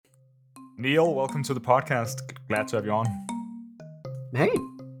Neil, welcome to the podcast. Glad to have you on. Hey,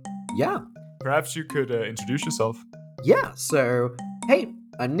 yeah, Perhaps you could introduce yourself. Hey,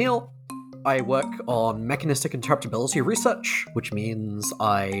 I'm Neil. I work on mechanistic interpretability research, which means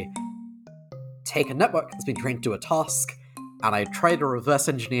I take a network that's been trained to do a task, and I try to reverse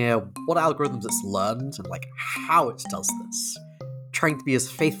engineer what algorithms it's learned and how it does this, trying to be as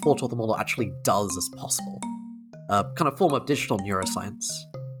faithful to what the model actually does as possible. A kind of form of digital neuroscience.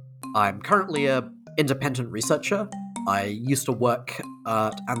 I'm currently a independent researcher. I used to work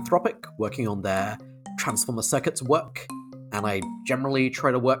at Anthropic, working on their transformer circuits work, and I generally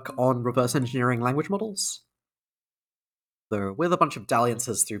try to work on reverse engineering language models. So with a bunch of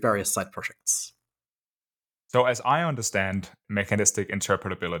dalliances through various side projects. So, as I understand mechanistic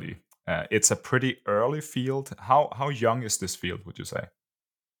interpretability, it's a pretty early field. How young is this field, would you say?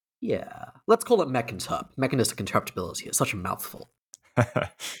 Yeah, let's call it mechinterp. Mechanistic interpretability. It's such a mouthful.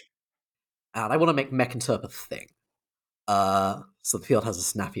 And I want to make mechinterp a thing. So the field has a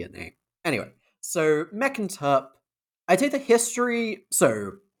snappier name. Anyway, so mechinterp, I take the history.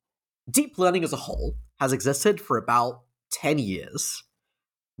 So deep learning as a whole has existed for about 10 years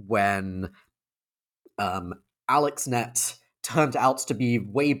when AlexNet turned out to be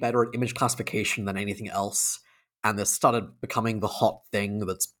way better at image classification than anything else, and this started becoming the hot thing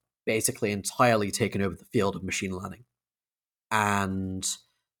that's basically entirely taken over the field of machine learning. And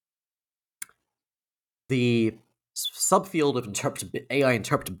the subfield of AI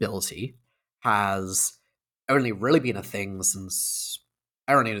interpretability has only really been a thing since,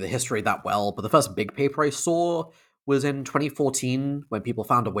 I don't know the history that well, but the first big paper I saw was in 2014 when people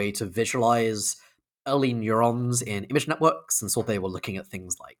found a way to visualize early neurons in image networks, and so they were looking at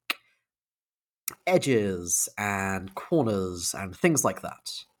things like edges and corners and things like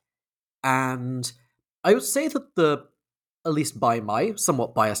that. And I would say that at least by my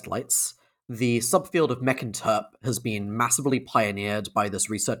somewhat biased lights, the subfield of mechinterp has been massively pioneered by this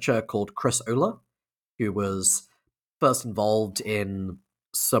researcher called Chris Olah, who was first involved in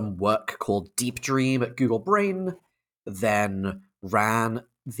some work called Deep Dream at Google Brain, then ran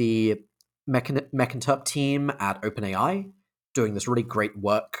the mechinterp team at OpenAI, doing this really great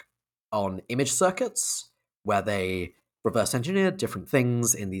work on image circuits, where they reverse engineered different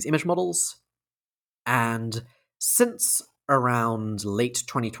things in these image models. And since around late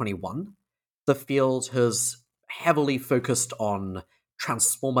 2021, the field has heavily focused on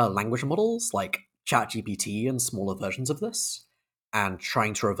transformer language models like ChatGPT and smaller versions of this, and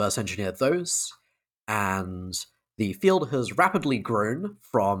trying to reverse engineer those. And the field has rapidly grown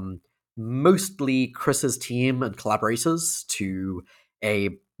from mostly Chris's team and collaborators to a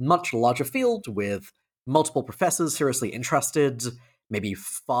much larger field with multiple professors seriously interested, maybe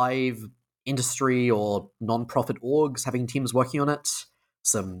 5 industry or non-profit orgs having teams working on it,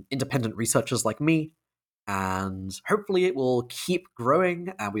 some independent researchers like me, and hopefully it will keep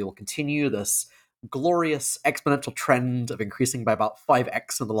growing and we will continue this glorious exponential trend of increasing by about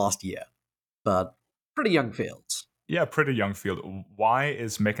 5x in the last year. But pretty young field. Yeah, pretty young field. Why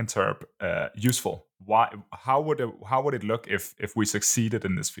is mechinterp useful? Why? How would it look if we succeeded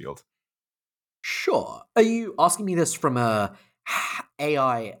in this field? Sure. Are you asking me this from a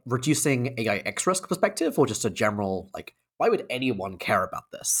AI reducing AI X risk perspective, or just a general, why would anyone care about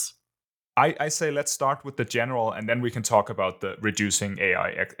this? I say let's start with the general, and then we can talk about the reducing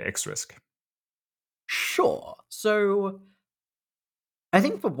AI X risk. Sure. So, I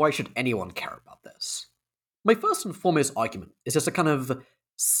think for why should anyone care about this? My first and foremost argument is just a kind of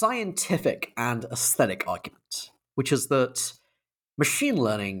scientific and aesthetic argument, which is that machine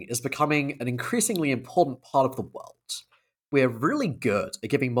learning is becoming an increasingly important part of the world. We're really good at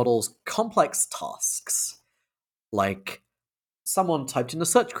giving models complex tasks, like someone typed in a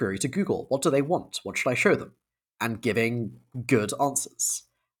search query to Google, what do they want? What should I show them? And giving good answers.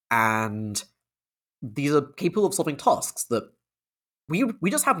 And these are capable of solving tasks that we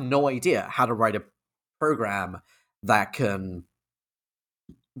just have no idea how to write a program that can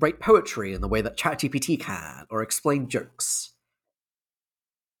write poetry in the way that ChatGPT can, or explain jokes.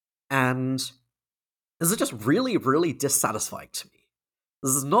 And this is just really, really dissatisfying to me.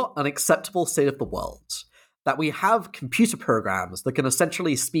 This is not an acceptable state of the world, that we have computer programs that can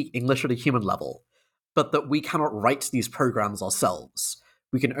essentially speak English at a human level, but that we cannot write these programs ourselves.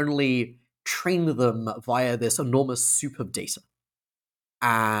 We can only train them via this enormous soup of data.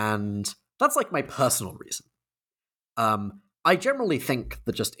 And that's my personal reason. I generally think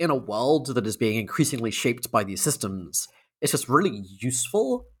that just in a world that is being increasingly shaped by these systems, it's just really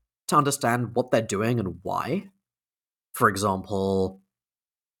useful to understand what they're doing and why. For example,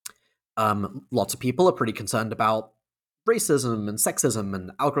 lots of people are pretty concerned about racism and sexism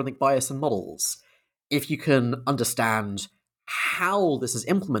and algorithmic bias in models, if you can understand how this is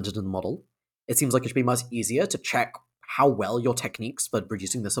implemented in the model, it seems like it should be much easier to check how well your techniques for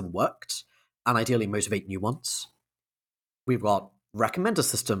producing this have worked, and ideally motivate new ones. We've got recommender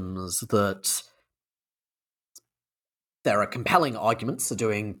systems that there are compelling arguments for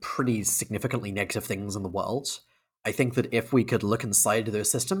doing pretty significantly negative things in the world. I think that if we could look inside those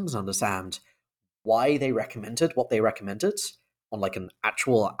systems and understand why they recommended what they recommended on like an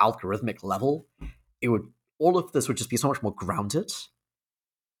actual algorithmic level, it would all of this would just be so much more grounded,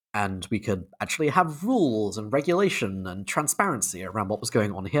 and we could actually have rules and regulation and transparency around what was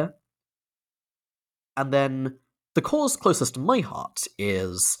going on here. And then the cause closest to my heart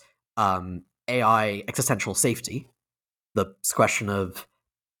is AI existential safety. The question of,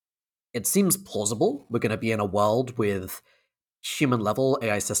 it seems plausible we're going to be in a world with human level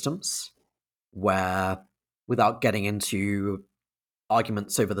AI systems where, without getting into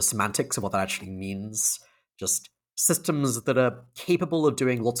arguments over the semantics of what that actually means, just systems that are capable of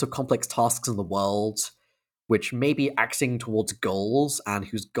doing lots of complex tasks in the world, which may be acting towards goals and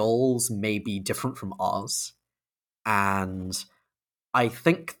whose goals may be different from ours. And I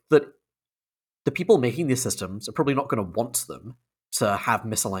think that the people making these systems are probably not going to want them to have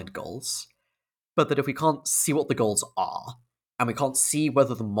misaligned goals, but that if we can't see what the goals are, and we can't see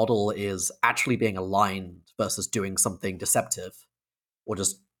whether the model is actually being aligned versus doing something deceptive, or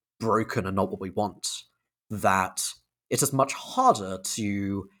just broken and not what we want, that it's just much harder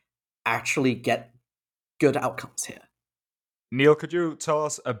to actually get good outcomes here. Neil, could you tell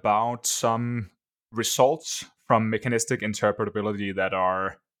us about some results from mechanistic interpretability that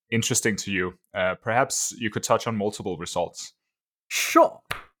are interesting to you? Perhaps you could touch on multiple results. Sure.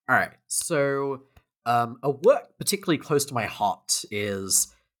 All right. So, a work particularly close to my heart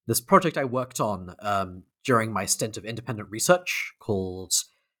is this project I worked on during my stint of independent research called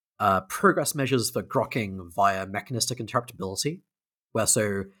Progress Measures for Grokking via Mechanistic Interpretability, where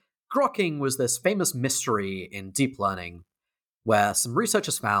grokking was this famous mystery in deep learning where some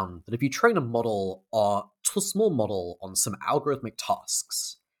researchers found that if you train a model or a small model on some algorithmic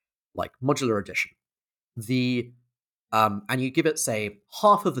tasks, like modular addition, and you give it, say,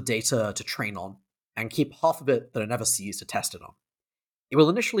 half of the data to train on, and keep half of it that it never sees to test it on, it will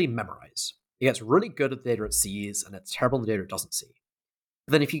initially memorize. It gets really good at the data it sees, and it's terrible at the data it doesn't see.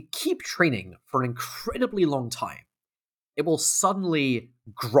 But then if you keep training for an incredibly long time, it will suddenly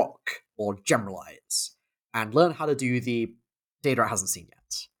grok, or generalize, and learn how to do the data it hasn't seen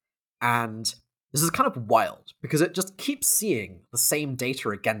yet. And this is kind of wild, because it just keeps seeing the same data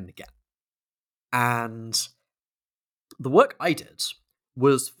again and again. And the work I did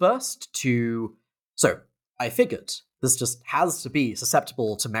was first to... So, I figured this just has to be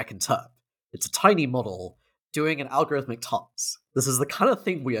susceptible to mech-interp. It's a tiny model doing an algorithmic task. This is the kind of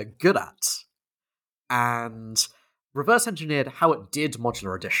thing we are good at. And reverse engineered how it did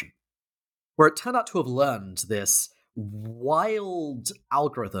modular addition, where it turned out to have learned this wild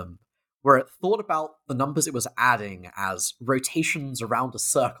algorithm where it thought about the numbers it was adding as rotations around a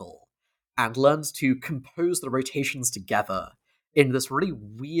circle and learned to compose the rotations together in this really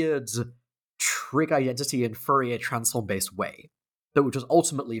weird trig identity and Fourier transform based way that was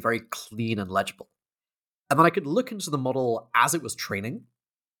ultimately very clean and legible. And then I could look into the model as it was training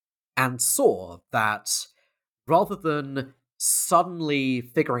and saw that rather than suddenly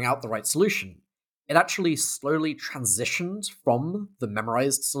figuring out the right solution, it actually slowly transitioned from the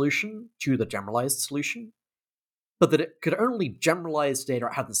memorized solution to the generalized solution, but that it could only generalize data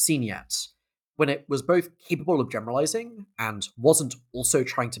it hadn't seen yet when it was both capable of generalizing and wasn't also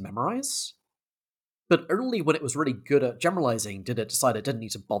trying to memorize. But only when it was really good at generalizing did it decide it didn't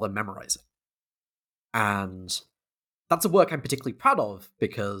need to bother memorizing. And that's a work I'm particularly proud of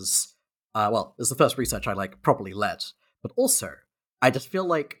because, it's the first research I properly led, but also I just feel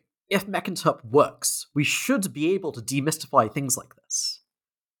like if mech-interp works, we should be able to demystify things like this.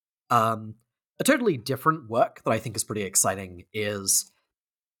 A totally different work that I think is pretty exciting is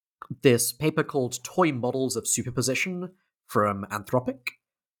this paper called Toy Models of Superposition from Anthropic,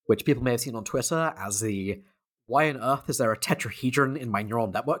 which people may have seen on Twitter as the "Why on earth is there a tetrahedron in my neural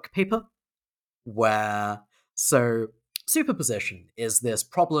network" paper, where, superposition is this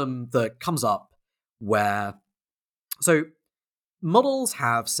problem that comes up where, models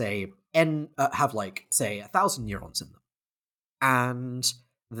have, say, 1,000 neurons in them, and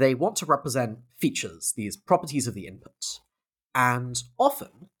they want to represent features, these properties of the input, and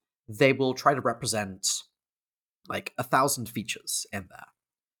often they will try to represent 1,000 features in there,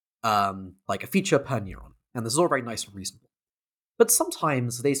 a feature per neuron, and this is all very nice and reasonable. But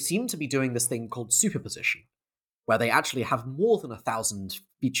sometimes they seem to be doing this thing called superposition, where they actually have more than 1,000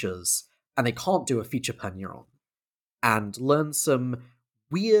 features and they can't do a feature per neuron, and learn some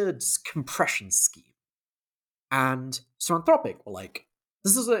weird compression scheme. And so Anthropic were like,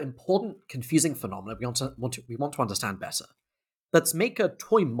 this is an important, confusing phenomenon we want to understand better. Let's make a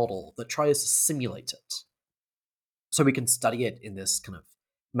toy model that tries to simulate it, so we can study it in this kind of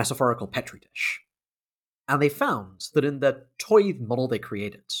metaphorical petri dish. And they found that in the toy model they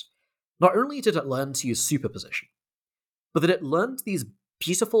created, not only did it learn to use superposition, but that it learned these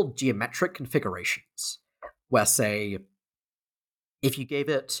beautiful geometric configurations, where, say, if you gave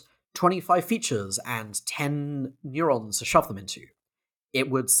it 25 features and 10 neurons to shove them into, it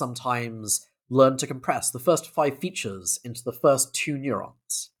would sometimes learn to compress the first 5 features into the first 2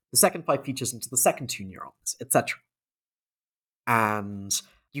 neurons, the second 5 features into the second 2 neurons, etc. And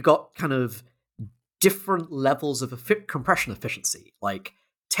you got kind of different levels of compression efficiency. Like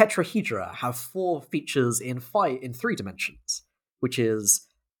tetrahedra have 4 features in 3 dimensions, which is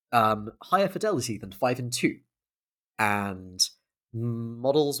higher fidelity than 5 and 2. And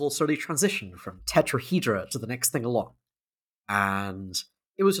models will slowly transition from tetrahedra to the next thing along. And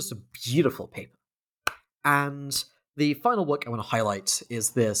it was just a beautiful paper. And the final work I want to highlight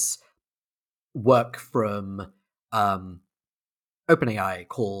is this work from OpenAI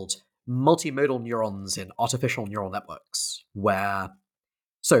called Multimodal Neurons in Artificial Neural Networks,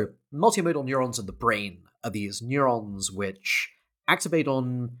 so multimodal neurons in the brain are these neurons which activate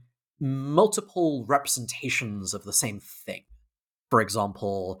on multiple representations of the same thing. For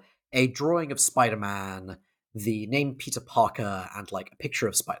example, a drawing of Spider-Man, the name Peter Parker, and like a picture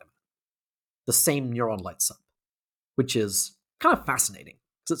of Spider-Man. The same neuron lights up, which is kind of fascinating,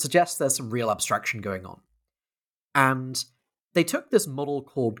 because it suggests there's some real abstraction going on. And they took this model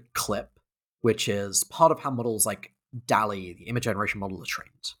called CLIP, which is part of how models like DALL-E, the image generation model, are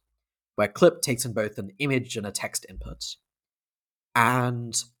trained, where CLIP takes in both an image and a text input.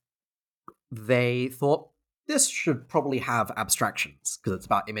 And they thought, this should probably have abstractions, because it's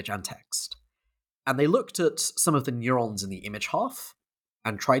about image and text. And they looked at some of the neurons in the image half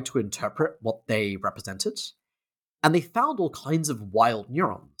and tried to interpret what they represented. And they found all kinds of wild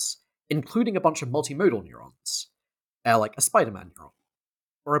neurons, including a bunch of multimodal neurons, like a Spider-Man neuron,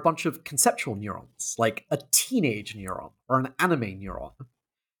 or a bunch of conceptual neurons, like a teenage neuron or an anime neuron,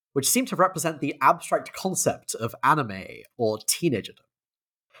 which seem to represent the abstract concept of anime or teenagerdom.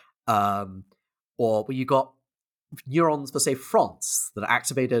 Or where you got neurons for, say, France that are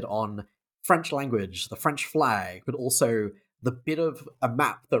activated on French language, the French flag, but also the bit of a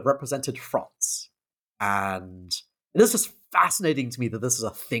map that represented France. And it is just fascinating to me that this is a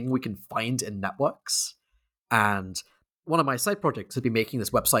thing we can find in networks. And one of my side projects has been making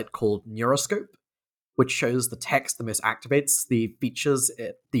this website called Neuroscope, which shows the text that most activates the features,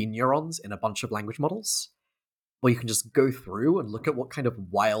 the neurons in a bunch of language models, where you can just go through and look at what kind of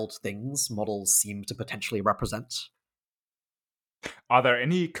wild things models seem to potentially represent. Are there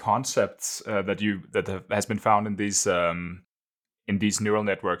any concepts that has been found in these neural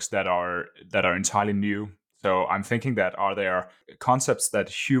networks that are entirely new? So I'm thinking that are there concepts that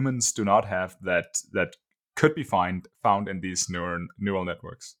humans do not have that could be found in these neural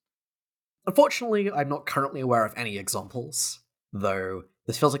networks? Unfortunately, I'm not currently aware of any examples, though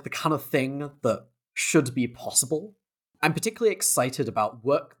this feels like the kind of thing that should be possible. I'm particularly excited about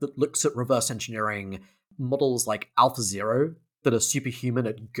work that looks at reverse engineering models like AlphaZero that are superhuman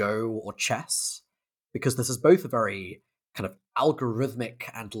at Go or chess, because this is both a very kind of algorithmic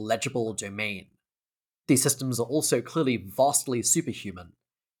and legible domain. These systems are also clearly vastly superhuman,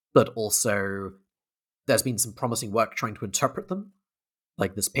 but also there's been some promising work trying to interpret them,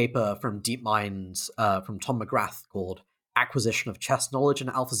 like this paper from DeepMind from Tom McGrath called Acquisition of Chess Knowledge in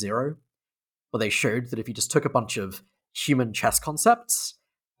AlphaZero, where they showed that if you just took a bunch of human chess concepts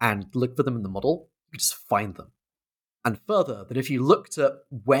and looked for them in the model, you could just find them. And further, that if you looked at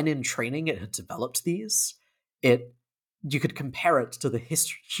when in training it had developed these, you could compare it to the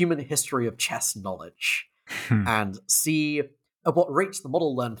human history of chess knowledge and see at what rate the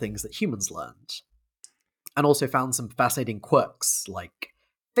model learned things that humans learned. And also found some fascinating quirks, like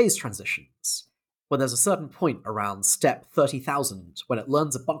phase transitions, when there's a certain point around step 30,000 when it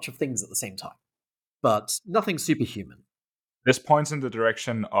learns a bunch of things at the same time. But nothing superhuman. This points in the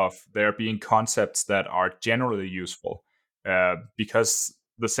direction of there being concepts that are generally useful, because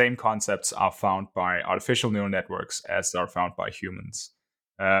the same concepts are found by artificial neural networks as are found by humans.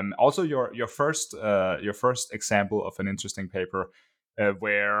 Also, your first example of an interesting paper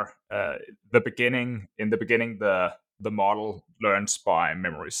where in the beginning the model learns by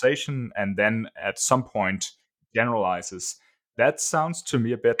memorization and then at some point generalizes. That sounds to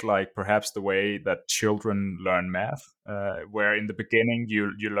me a bit like perhaps the way that children learn math, where in the beginning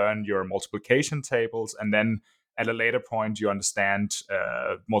you learn your multiplication tables, and then at a later point you understand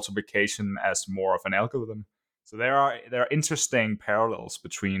multiplication as more of an algorithm. So there are interesting parallels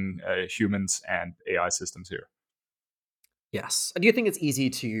between humans and AI systems here. Yes. And do you think it's easy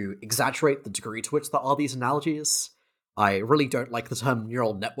to exaggerate the degree to which there are these analogies? I really don't like the term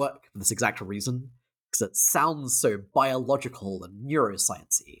neural network for this exact reason, because it sounds so biological and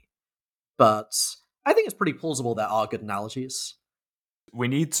neurosciencey. But I think it's pretty plausible there are good analogies. We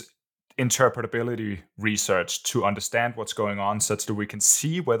need interpretability research to understand what's going on such that we can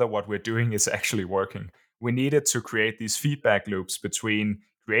see whether what we're doing is actually working. We need it to create these feedback loops between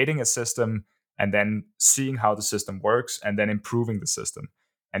creating a system and then seeing how the system works and then improving the system.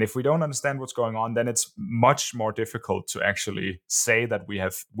 And if we don't understand what's going on, then it's much more difficult to actually say that we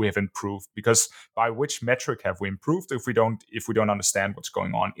have improved, because by which metric have we improved if we don't understand what's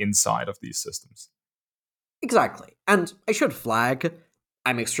going on inside of these systems? Exactly. And I should flag,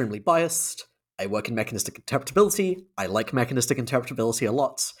 I'm extremely biased. I work in mechanistic interpretability. I like mechanistic interpretability a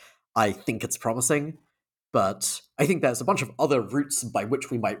lot. I think it's promising. But I think there's a bunch of other routes by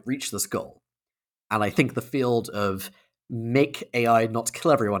which we might reach this goal. And I think the field of make AI not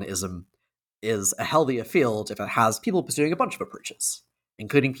kill everyoneism is a healthier field if it has people pursuing a bunch of approaches,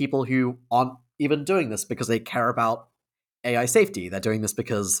 including people who aren't even doing this because they care about AI safety. They're doing this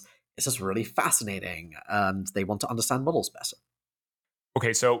because it's just really fascinating and they want to understand models better.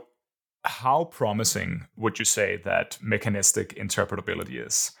 Okay, so how promising would you say that mechanistic interpretability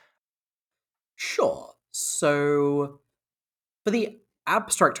is? Sure. So, for the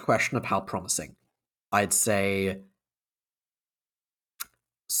abstract question of how promising, I'd say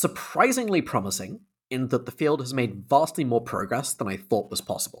surprisingly promising in that the field has made vastly more progress than I thought was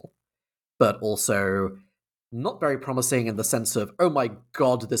possible, but also not very promising in the sense of, oh my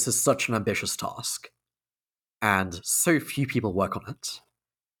god, this is such an ambitious task, and so few people work on it.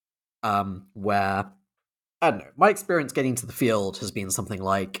 Where, I don't know, my experience getting to the field has been something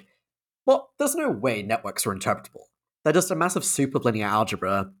like, well, there's no way networks are interpretable. They're just a massive soup of linear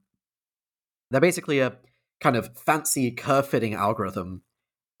algebra. They're basically a kind of fancy curve fitting algorithm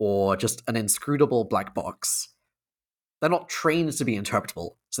or just an inscrutable black box. They're not trained to be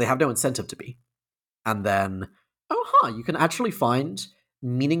interpretable, so they have no incentive to be. And then, you can actually find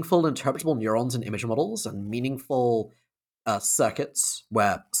meaningful interpretable neurons in image models and meaningful circuits,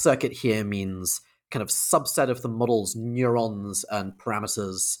 where circuit here means kind of subset of the model's neurons and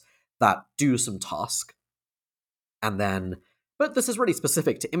parameters that do some task. And then, but this is really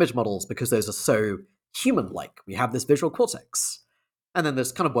specific to image models because those are so human-like. We have this visual cortex. And then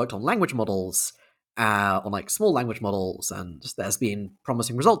there's kind of worked on language models, on like small language models, and there's been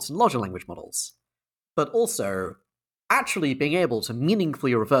promising results in larger language models. But also, actually being able to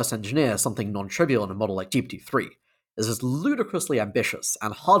meaningfully reverse engineer something non-trivial in a model like GPT-3 is just ludicrously ambitious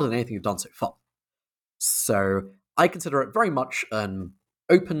and harder than anything you've done so far. So I consider it very much an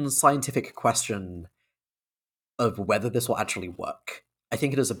open scientific question of whether this will actually work. I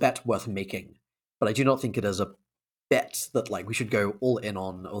think it is a bet worth making, but I do not think it is a bet that like we should go all in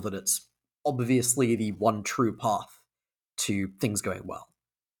on, or that it's obviously the one true path to things going well.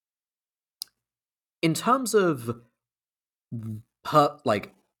 In terms of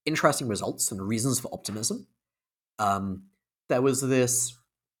interesting results and reasons for optimism, there was this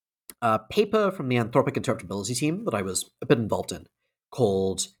paper from the Anthropic Interpretability team that I was a bit involved in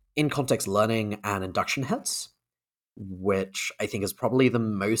called In Context Learning and Induction Heads, which I think is probably the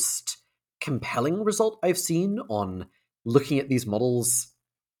most compelling result I've seen on looking at these models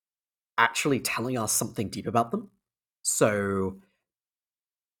actually telling us something deep about them. So,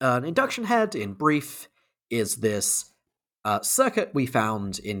 an induction head, in brief, is this circuit we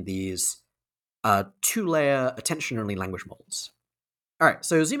found in these two-layer attention-only language models. All right,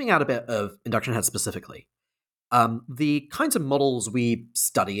 so zooming out a bit of induction heads specifically, the kinds of models we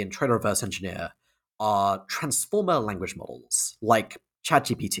study and try to reverse engineer are transformer language models, like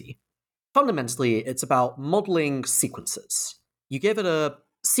ChatGPT. Fundamentally, it's about modeling sequences. You give it a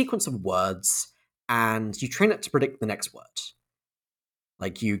sequence of words, and you train it to predict the next word.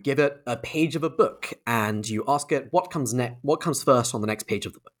 Like, you give it a page of a book, and you ask it what comes first on the next page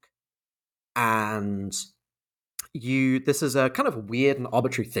of the book. And this is a kind of weird and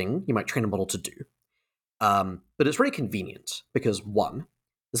arbitrary thing you might train a model to do. But it's really convenient, because one,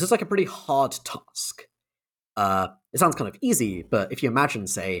 this is like a pretty hard task. It sounds kind of easy, but if you imagine,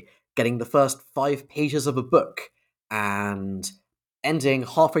 say, getting the first 5 pages of a book and ending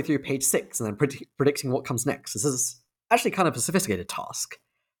halfway through page 6 and then predicting what comes next, this is actually kind of a sophisticated task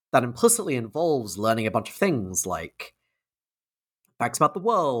that implicitly involves learning a bunch of things like facts about the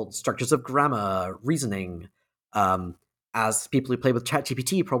world, structures of grammar, reasoning. As people who play with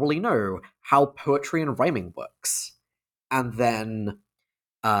ChatGPT probably know, how poetry and rhyming works. And then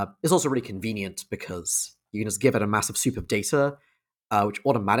it's also really convenient because you can just give it a massive soup of data, which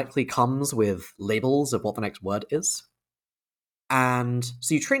automatically comes with labels of what the next word is. And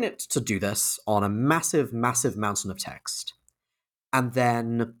so you train it to do this on a massive, massive mountain of text. And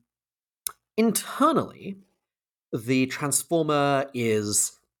then internally, the transformer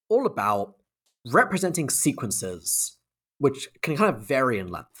is all about representing sequences, which can kind of vary in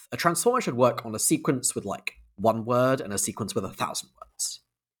length. A transformer should work on a sequence with like one word and a sequence with 1,000 words.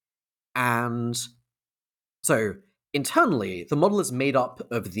 And so internally, the model is made up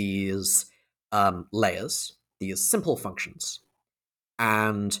of these layers, these simple functions.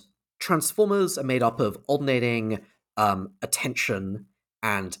 And transformers are made up of alternating attention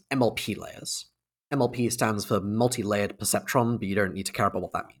and MLP layers. MLP stands for multi-layered perceptron, but you don't need to care about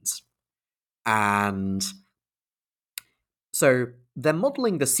what that means. And so they're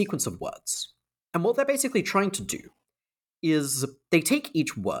modeling the sequence of words. And what they're basically trying to do is they take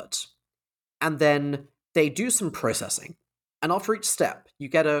each word and then they do some processing. And after each step, you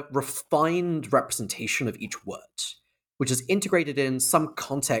get a refined representation of each word, which is integrated in some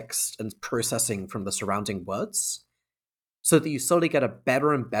context and processing from the surrounding words, so that you slowly get a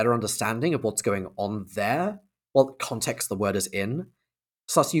better and better understanding of what's going on there, what context the word is in,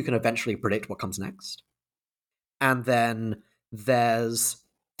 so you can eventually predict what comes next. And then there's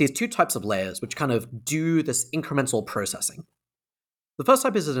these two types of layers which kind of do this incremental processing. The first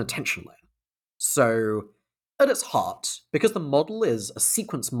type is an attention layer. So at its heart, because the model is a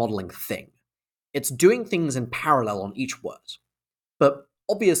sequence modeling thing, it's doing things in parallel on each word. But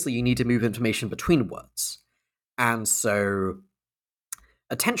obviously you need to move information between words. And so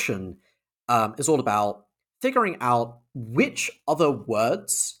attention is all about figuring out which other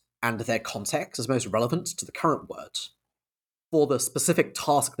words and their context is most relevant to the current word for the specific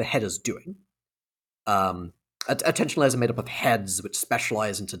task the head is doing. Attention layers are made up of heads which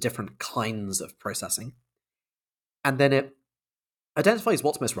specialize into different kinds of processing. And then it identifies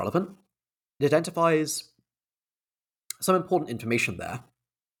what's most relevant. It identifies some important information there,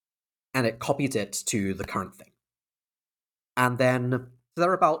 and it copies it to the current thing. And then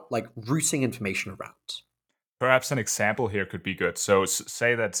they're about like routing information around. Perhaps an example here could be good. So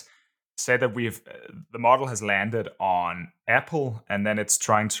say that we've the model has landed on Apple, and then it's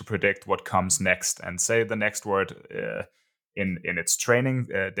trying to predict what comes next. And say the next word in its training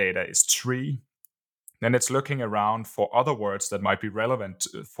data is tree. Then it's looking around for other words that might be relevant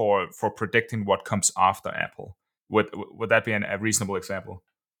for predicting what comes after Apple. Would that be a reasonable example?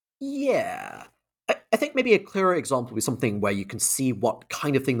 Yeah. I think maybe a clearer example would be something where you can see what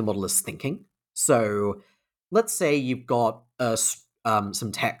kind of thing the model is thinking. So let's say you've got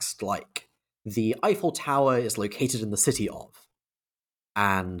some text like, the Eiffel Tower is located in the city of.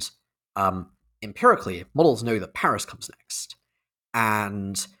 And empirically, models know that Paris comes next.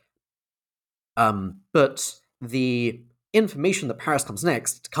 And but the information that Paris comes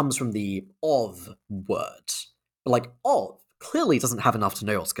next comes from the of word. But like of clearly doesn't have enough to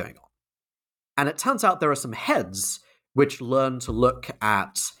know what's going on. And it turns out there are some heads which learn to look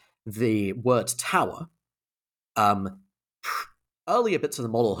at the word tower. Earlier bits of the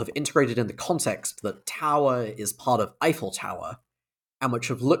model have integrated in the context that tower is part of Eiffel Tower, and which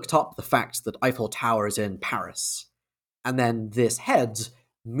have looked up the fact that Eiffel Tower is in Paris. And then this head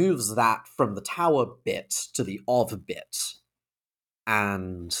moves that from the tower bit to the of bit,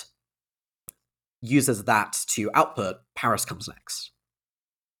 and uses that to output Paris comes next.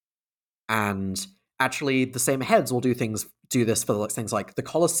 And actually, the same heads will do this for things like the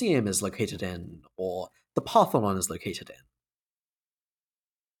Colosseum is located in, or the Parthenon is located in.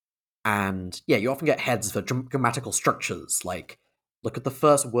 And yeah, you often get heads for grammatical structures, like look at the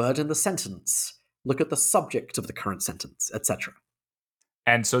first word in the sentence, look at the subject of the current sentence, etc.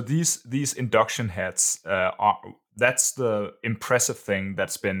 And so these induction heads that's the impressive thing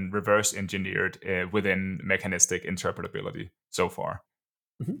that's been reverse engineered within mechanistic interpretability so far.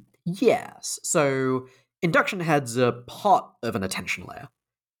 Mm-hmm. Yes. So induction heads are part of an attention layer,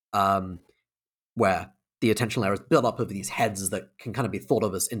 where the attention layer is built up of these heads that can kind of be thought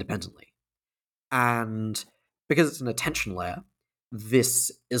of as independently. And because it's an attention layer,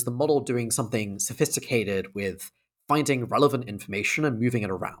 this is the model doing something sophisticated with finding relevant information and moving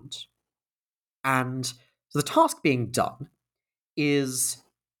it around. And so the task being done is,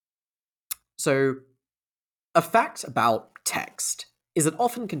 so a fact about text is it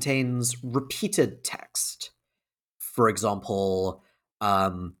often contains repeated text. For example,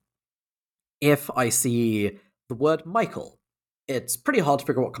 if I see the word Michael it's pretty hard to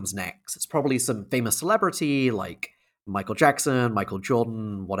figure out what comes next. It's probably some famous celebrity like Michael Jackson, Michael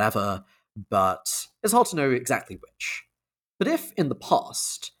Jordan, whatever, but it's hard to know exactly which. But if in the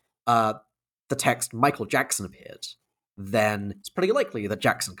past the text Michael Jackson appeared, then it's pretty likely that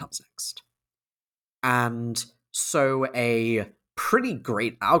Jackson comes next. And so a pretty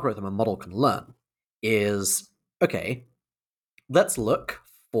great algorithm a model can learn is, okay, let's look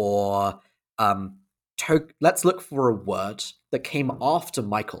for let's look for a word that came after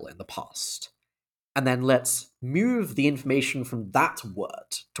Michael in the past. And then let's move the information from that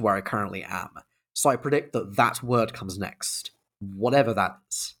word to where I currently am. So I predict that that word comes next, whatever that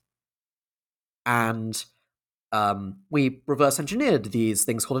is. And we reverse engineered these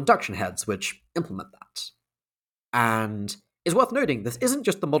things called induction heads, which implement that. And it's worth noting, this isn't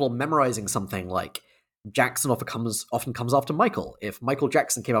just the model memorizing something like Jackson often comes after Michael. If Michael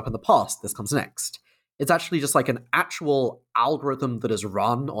Jackson came up in the past, this comes next. It's actually just like an actual algorithm that is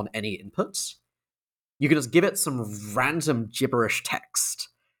run on any inputs. You can just give it some random gibberish text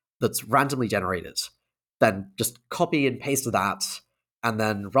that's randomly generated, then just copy and paste that, and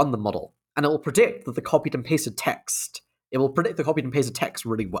then run the model. And it will predict that the copied and pasted text, it will predict the copied and pasted text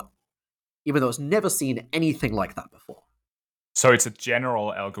really well, even though it's never seen anything like that before. So it's a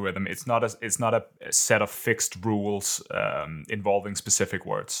general algorithm. It's not a set of fixed rules involving specific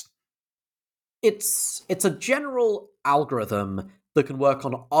words. It's a general algorithm that can work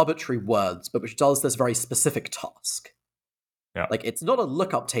on arbitrary words, but which does this very specific task. Yeah. Like, it's not a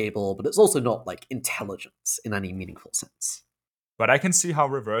lookup table, but it's also not, like, intelligence in any meaningful sense. But I can see how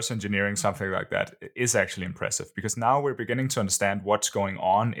reverse engineering something like that is actually impressive, because now we're beginning to understand what's going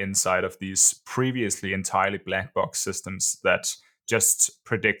on inside of these previously entirely black box systems that just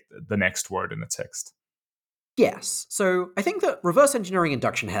predict the next word in the text. Yes, so I think that reverse engineering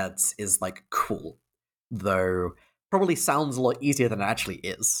induction heads is, like, cool, though probably sounds a lot easier than it actually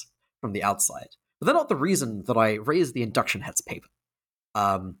is from the outside. But they're not the reason that I raised the induction heads paper.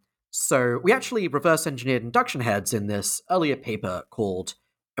 So we actually reverse engineered induction heads in this earlier paper called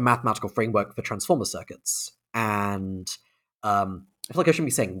A Mathematical Framework for Transformer Circuits. And I feel like I shouldn't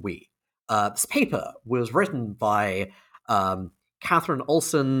be saying we. This paper was written by Catherine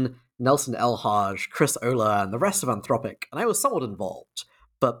Olson, Nelson Elhage, Chris Olah, and the rest of Anthropic, and I was somewhat involved,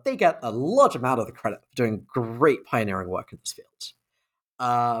 but they get a large amount of the credit for doing great pioneering work in this field.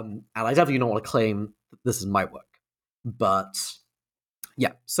 And I definitely don't want to claim that this is my work. But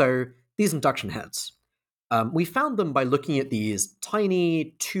yeah, so these induction heads, we found them by looking at these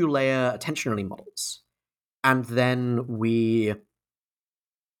tiny 2-layer attention-only models. And then we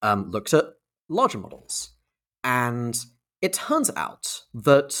looked at larger models. And it turns out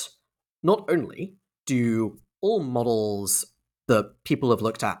that not only do all models that people have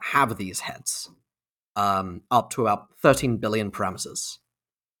looked at have these heads, up to about 13 billion parameters.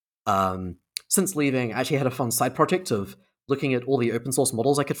 Since leaving, I actually had a fun side project of looking at all the open source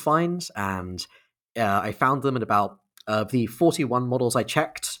models I could find, and I found them in about the 41 models I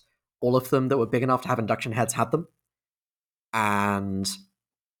checked, all of them that were big enough to have induction heads had them. And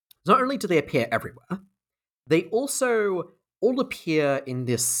not only do they appear everywhere, they also all appear in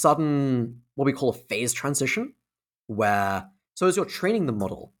this sudden, what we call a phase transition, where, so as you're training the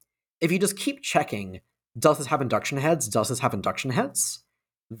model, if you just keep checking, does this have induction heads? Does this have induction heads?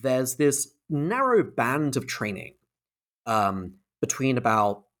 There's this narrow band of training between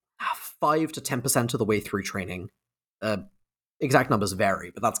about 5 to 10% of the way through training. Exact numbers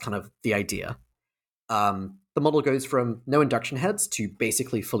vary, but that's kind of the idea. The model goes from no induction heads to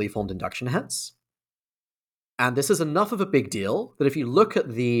basically fully formed induction heads. And this is enough of a big deal that if you look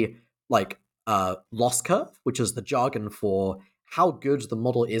at the loss curve, which is the jargon for how good the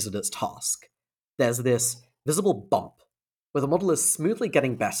model is at its task, there's this visible bump where the model is smoothly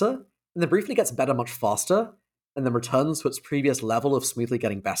getting better, and then briefly gets better much faster, and then returns to its previous level of smoothly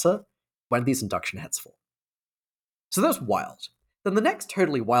getting better when these induction heads form. So that's wild. Then the next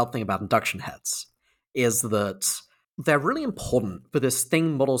totally wild thing about induction heads is that they're really important for this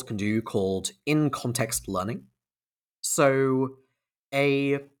thing models can do called in-context learning. So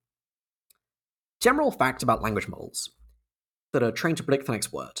a general fact about language models that are trained to predict the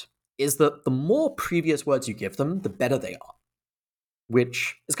next word is that the more previous words you give them, the better they are,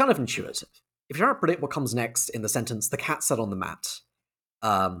 which is kind of intuitive. If you're trying to predict what comes next in the sentence, the cat sat on the mat,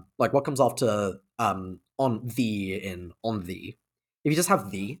 like what comes after on the in on the, if you just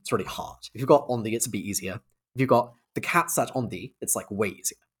have the, it's really hard. If you've got on the, it's a bit easier. If you've got the cat sat on the, it's like way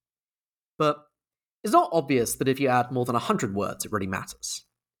easier. But it's not obvious that if you add more than 100 words, it really matters.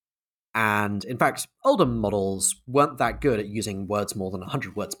 And in fact, older models weren't that good at using words more than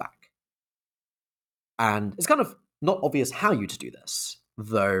 100 words back. And it's kind of not obvious how you to do this,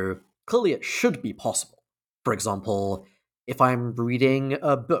 though clearly it should be possible. For example, if I'm reading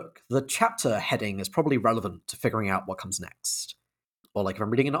a book, the chapter heading is probably relevant to figuring out what comes next. Or like if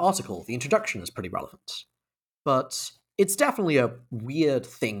I'm reading an article, the introduction is pretty relevant. But it's definitely a weird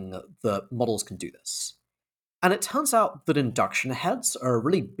thing that models can do this. And it turns out that induction heads are a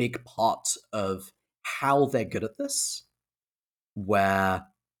really big part of how they're good at this, where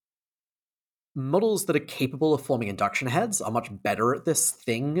models that are capable of forming induction heads are much better at this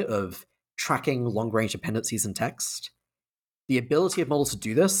thing of tracking long-range dependencies in text. The ability of models to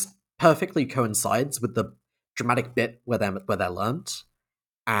do this perfectly coincides with the dramatic bit where they're learned.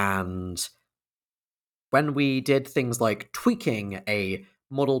 And when we did things like tweaking a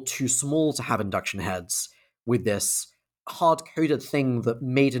model too small to have induction heads with this hard-coded thing that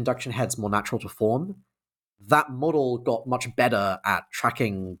made induction heads more natural to form, that model got much better at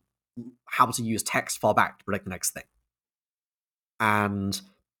tracking how to use text far back to predict the next thing. And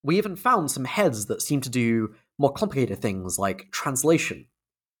we even found some heads that seem to do more complicated things like translation,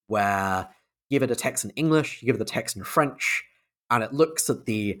 where you give it a text in English, you give it the text in French, and it looks at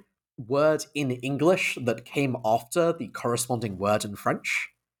the word in English that came after the corresponding word in French.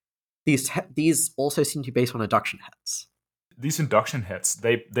 These also seem to be based on induction heads. These induction heads,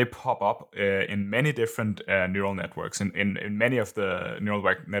 they pop up in many different neural networks, in many of the neural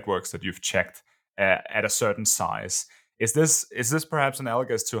networks that you've checked at a certain size. Is this perhaps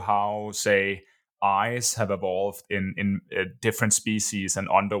analogous to how, say, eyes have evolved in different species and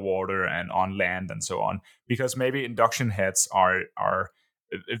underwater and on land and so on? Because maybe induction heads are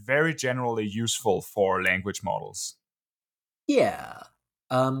very generally useful for language models. Yeah.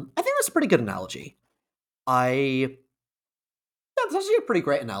 I think that's a pretty good analogy. That's actually a pretty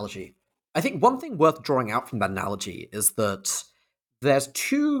great analogy. I think one thing worth drawing out from that analogy is that there's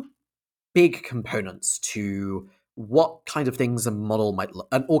two big components to what kind of things an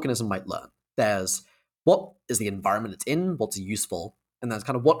organism might learn. There's what is the environment it's in, what's useful, and there's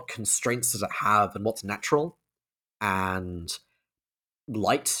kind of what constraints does it have and what's natural. And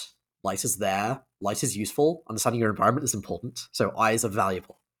light, light is there, light is useful, understanding your environment is important, so eyes are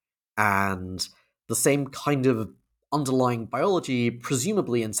valuable. And the same kind of underlying biology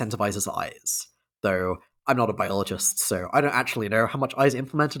presumably incentivizes eyes, though I'm not a biologist, so I don't actually know how much eyes are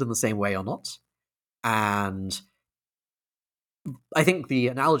implemented in the same way or not. And I think the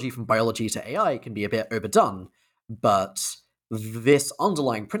analogy from biology to AI can be a bit overdone, but this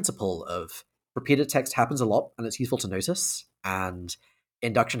underlying principle of repeated text happens a lot and it's useful to notice, and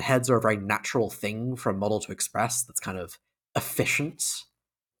induction heads are a very natural thing for a model to express that's kind of efficient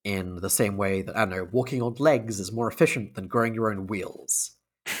in the same way that, I don't know, walking on legs is more efficient than growing your own wheels.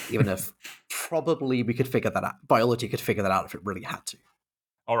 Even if probably we could figure that out. Biology could figure that out if it really had to.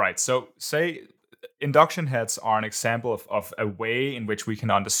 All right. So, say induction heads are an example of a way in which we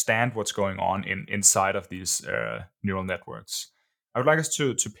can understand what's going on inside of these neural networks. I would like us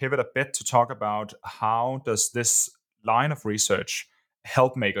to pivot a bit to talk about how does this line of research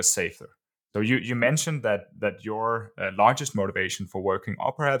help make us safer. So you mentioned that your largest motivation for working,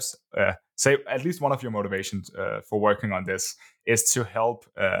 or perhaps say at least one of your motivations for working on this, is to help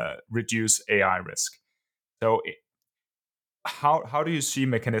reduce AI risk. So how do you see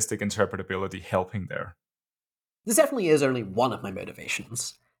mechanistic interpretability helping there? This definitely is only one of my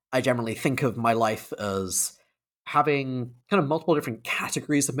motivations. I generally think of my life as having kind of multiple different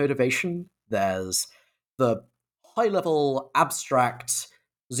categories of motivation. There's the high level, abstract,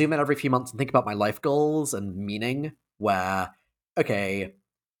 zoom in every few months and think about my life goals and meaning, where, okay,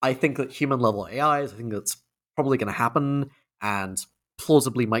 I think that human level AIs, I think that's probably going to happen and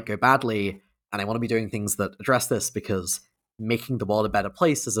plausibly might go badly, and I want to be doing things that address this because making the world a better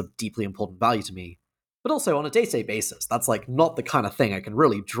place is of deeply important value to me. But also on a day-to-day basis, that's like not the kind of thing I can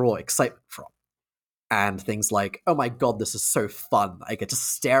really draw excitement from. And things like, oh my god, this is so fun. I get to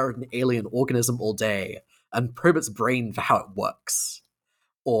stare at an alien organism all day and probe its brain for how it works.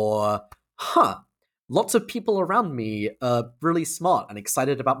 Or, lots of people around me are really smart and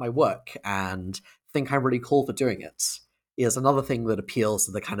excited about my work and think I'm really cool for doing it, is another thing that appeals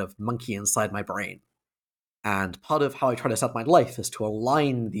to the kind of monkey inside my brain. And part of how I try to set my life is to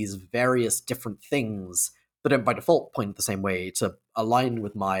align these various different things that don't by default point the same way, to align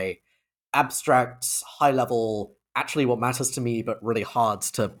with my abstract, high level, actually what matters to me, but really hard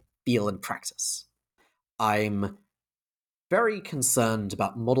to feel and practice. I'm very concerned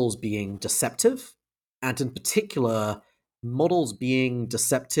about models being deceptive, and in particular, models being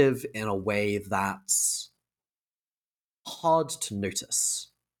deceptive in a way that's hard to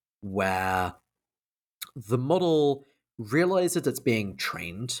notice, where the model realizes it's being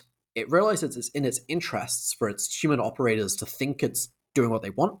trained, it realizes it's in its interests for its human operators to think it's doing what they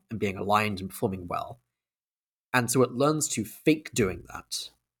want and being aligned and performing well. And so it learns to fake doing that.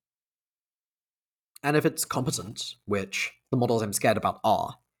 And if it's competent, which the models I'm scared about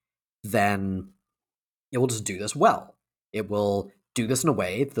are, then it will just do this well. It will do this in a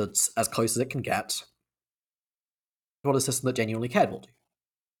way that's as close as it can get to what a system that genuinely cared will do.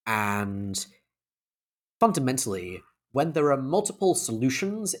 And fundamentally, when there are multiple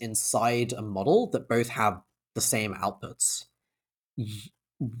solutions inside a model that both have the same outputs,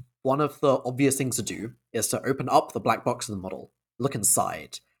 one of the obvious things to do is to open up the black box of the model, look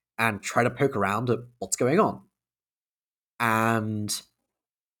inside, and try to poke around at what's going on. And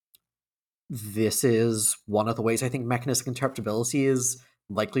this is one of the ways I think mechanistic interpretability is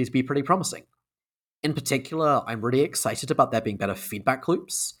likely to be pretty promising. In particular, I'm really excited about there being better feedback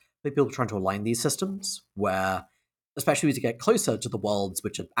loops with people trying to align these systems, where, especially as you get closer to the worlds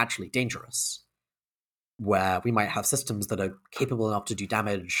which are actually dangerous, where we might have systems that are capable enough to do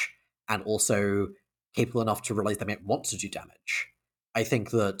damage and also capable enough to realize they might want to do damage. I think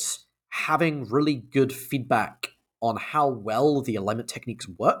that having really good feedback on how well the alignment techniques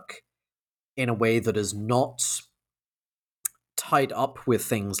work in a way that is not tied up with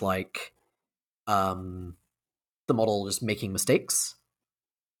things like the model just making mistakes,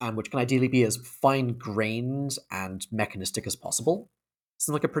 and which can ideally be as fine-grained and mechanistic as possible,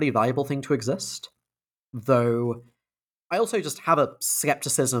 seems like a pretty valuable thing to exist. Though I also just have a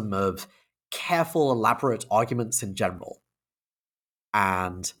skepticism of careful, elaborate arguments in general,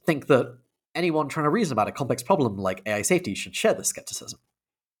 and think that anyone trying to reason about a complex problem like AI safety should share this skepticism.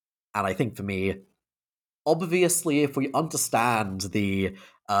 And I think for me, obviously, if we understand the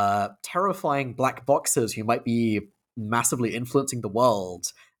terrifying black boxes who might be massively influencing the world,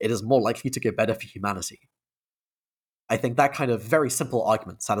 it is more likely to go better for humanity. I think that kind of very simple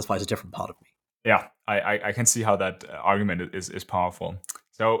argument satisfies a different part of me. Yeah, I can see how that argument is powerful.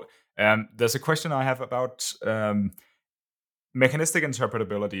 So there's a question I have about mechanistic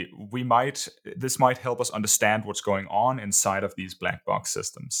interpretability. This might help us understand what's going on inside of these black box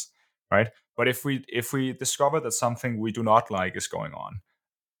systems, right? But if we discover that something we do not like is going on,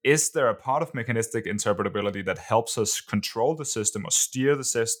 is there a part of mechanistic interpretability that helps us control the system or steer the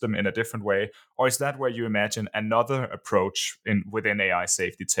system in a different way? Or is that where you imagine another approach within AI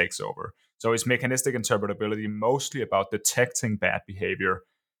safety takes over? So is mechanistic interpretability mostly about detecting bad behavior,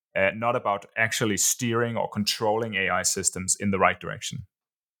 not about actually steering or controlling AI systems in the right direction?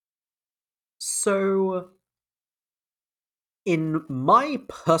 So, in my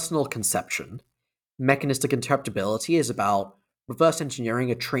personal conception, mechanistic interpretability is about reverse engineering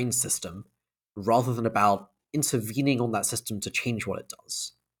a trained system rather than about intervening on that system to change what it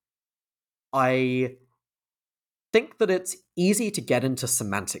does. I think that it's easy to get into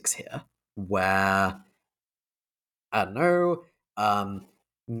semantics here, where, I don't know,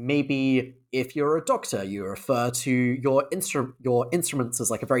 maybe if you're a doctor, you refer to your instruments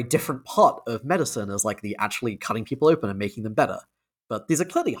as like a very different part of medicine, as like the actually cutting people open and making them better. But these are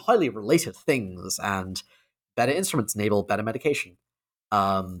clearly highly related things, and better instruments enable better medication,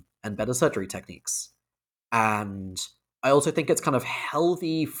 and better surgery techniques. And I also think it's kind of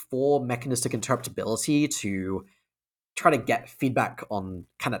healthy for mechanistic interpretability to try to get feedback on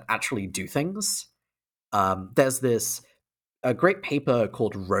can it actually do things. There's a great paper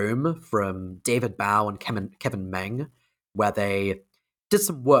called Rome from David Bao and Kevin Meng, where they did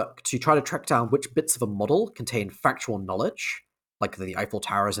some work to try to track down which bits of a model contain factual knowledge, like the Eiffel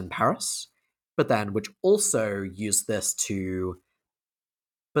Towers in Paris, but then which also use this to.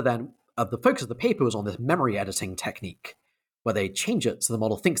 But then the focus of the paper was on this memory editing technique, where they change it so the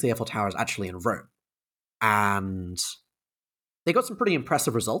model thinks the Eiffel Tower is actually in Rome. And they got some pretty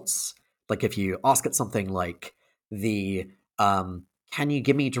impressive results. Like if you ask it something like can you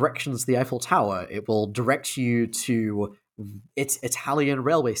give me directions to the Eiffel Tower? It will direct you to its Italian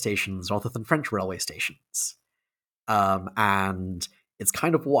railway stations rather than French railway stations. And it's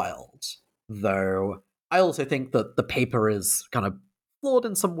kind of wild, though I also think that the paper is kind of flawed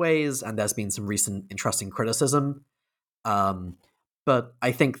in some ways, and there's been some recent interesting criticism. But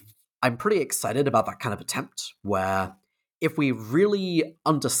I think I'm pretty excited about that kind of attempt, where if we really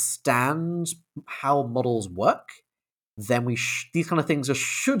understand how models work, then these kind of things just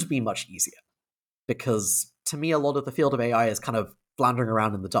should be much easier. Because to me, a lot of the field of AI is kind of floundering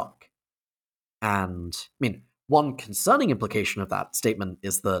around in the dark. And I mean, one concerning implication of that statement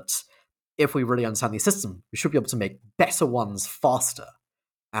is that if we really understand the system, we should be able to make better ones faster.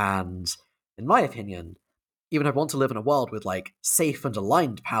 And in my opinion, even if I want to live in a world with like safe and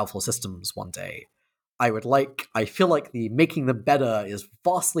aligned powerful systems one day, I feel like the making them better is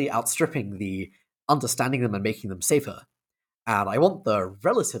vastly outstripping the understanding them and making them safer. And I want the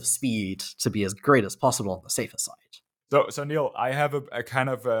relative speed to be as great as possible on the safer side. So Neil, I have a kind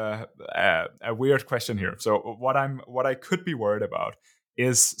of a weird question here. So what I could be worried about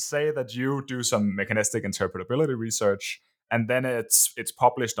is, say that you do some mechanistic interpretability research, and then it's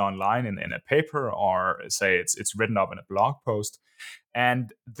published online in a paper, or say it's written up in a blog post,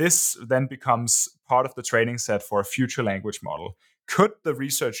 and this then becomes part of the training set for a future language model. Could the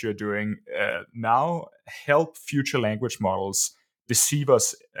research you're doing now help future language models deceive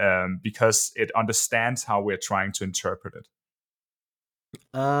us because it understands how we're trying to interpret it?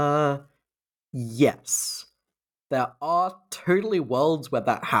 Yes. There are totally worlds where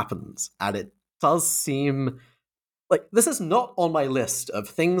that happens, and it does seem like this is not on my list of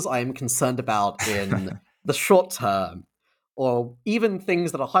things I am concerned about in the short term, or even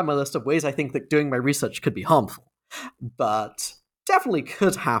things that are high on my list of ways I think that doing my research could be harmful. But definitely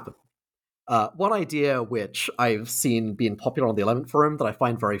could happen. One idea which I've seen being popular on the Element Forum that I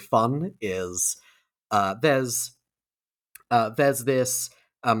find very fun is there's this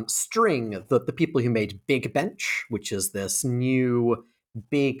string that the people who made Big Bench, which is this new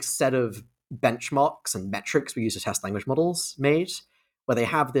big set of benchmarks and metrics we use to test language models, made, where they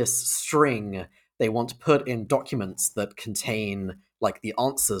have this string they want to put in documents that contain like the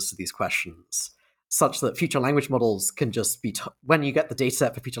answers to these questions, such that future language models can just be when you get the data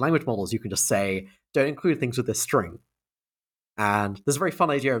set for future language models, you can just say don't include things with this string. And there's a very fun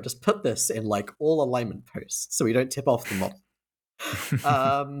idea of just put this in like all alignment posts so we don't tip off the model.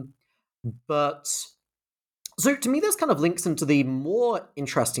 um, but so to me, this kind of links into the more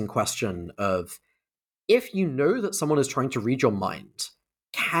interesting question of if you know that someone is trying to read your mind,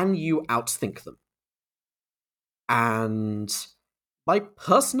 can you outthink them? And my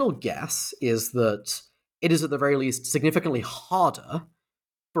personal guess is that it is at the very least significantly harder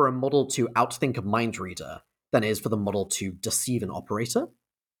for a model to outthink a mind reader than it is for the model to deceive an operator.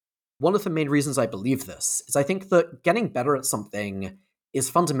 One of the main reasons I believe this is I think that getting better at something is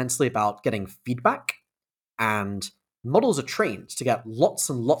fundamentally about getting feedback, and models are trained to get lots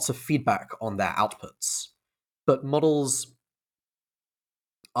and lots of feedback on their outputs. But models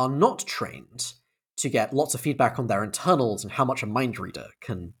are not trained to get lots of feedback on their internals and how much a mind reader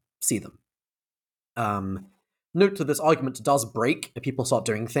can see them. Note that this argument does break if people start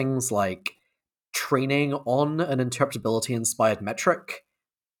doing things like training on an interpretability-inspired metric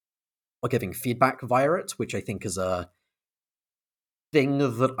or giving feedback via it, which I think is a thing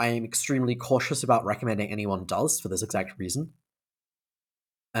that I am extremely cautious about recommending anyone does for this exact reason.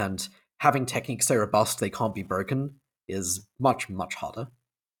 And having techniques so robust they can't be broken is much, much harder.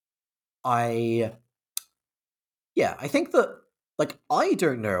 I think that, like, I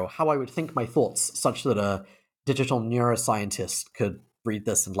don't know how I would think my thoughts such that a digital neuroscientist could read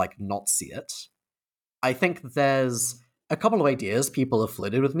this and, like, not see it. I think there's a couple of ideas people have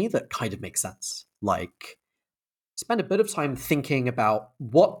floated with me that kind of make sense. Like, spend a bit of time thinking about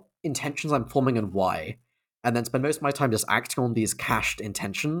what intentions I'm forming and why, and then spend most of my time just acting on these cached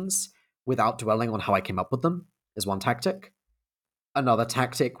intentions without dwelling on how I came up with them, is one tactic. Another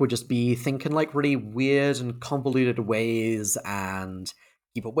tactic would just be think in like really weird and convoluted ways and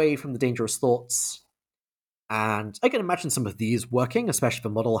keep away from the dangerous thoughts. And I can imagine some of these working, especially if a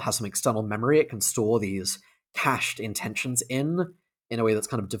model has some external memory it can store these cached intentions in a way that's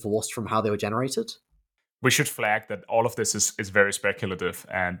kind of divorced from how they were generated. We should flag that all of this is very speculative,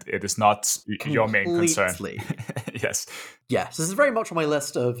 and it is not your main concern. Completely. Yes. Yes, this is very much on my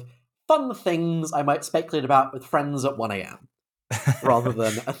list of fun things I might speculate about with friends at 1 a.m. rather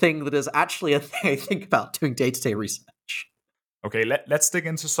than a thing that is actually a thing I think about doing day-to-day research. Okay, let's dig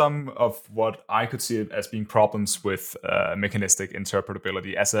into some of what I could see as being problems with mechanistic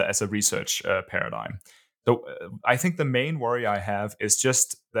interpretability as a research paradigm. So I think the main worry I have is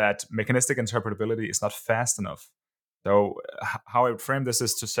just that mechanistic interpretability is not fast enough. So how I would frame this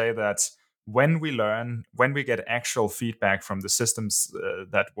is to say that when we get actual feedback from the systems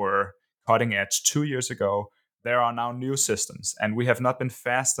that were cutting edge 2 years ago, there are now new systems, and we have not been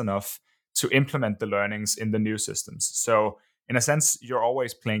fast enough to implement the learnings in the new systems. So in a sense, you're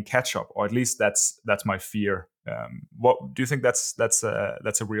always playing catch up, or at least that's my fear. What do you think? That's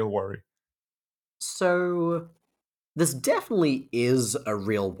a real worry. So, this definitely is a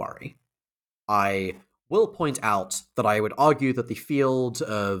real worry. I will point out that I would argue that the field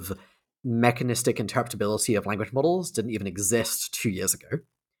of mechanistic interpretability of language models didn't even exist 2 years ago,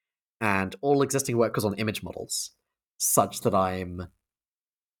 and all existing work was on image models, such that I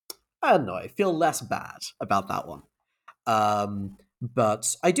don't know, I feel less bad about that one.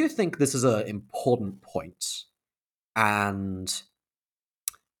 But I do think this is an important point. And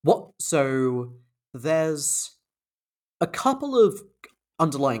so there's a couple of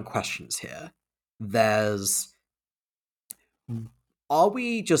underlying questions here. There's, are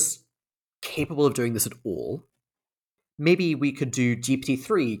we just capable of doing this at all? Maybe we could do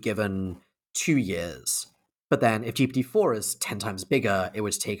GPT-3 given 2 years, but then if GPT-4 is 10 times bigger, it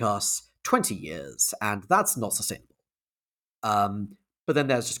would take us 20 years, and that's not sustainable. But then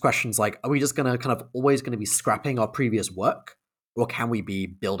there's just questions like, are we just going to kind of always going to be scrapping our previous work? Or can we be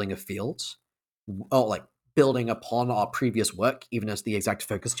building a field? Or like building upon our previous work, even as the exact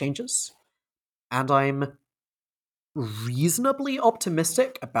focus changes? And I'm reasonably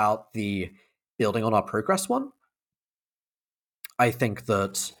optimistic about the building on our progress one. I think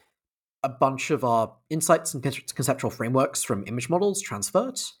that a bunch of our insights and conceptual frameworks from image models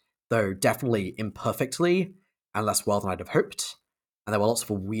transferred, though definitely imperfectly and less well than I'd have hoped. And there were lots of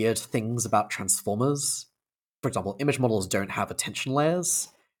weird things about transformers. For example, image models don't have attention layers,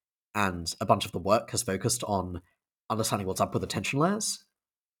 and a bunch of the work has focused on understanding what's up with attention layers.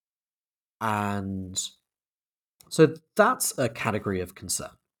 And so that's a category of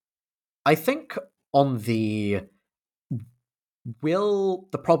concern. I think on the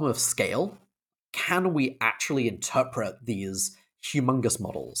problem of scale, can we actually interpret these humongous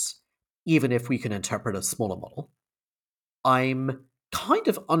models, even if we can interpret a smaller model? I'm kind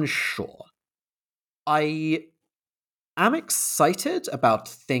of unsure. I am excited about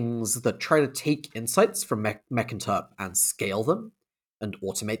things that try to take insights from Mechinterp and scale them and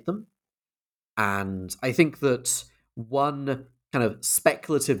automate them. And I think that one kind of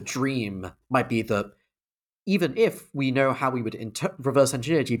speculative dream might be that even if we know how we would reverse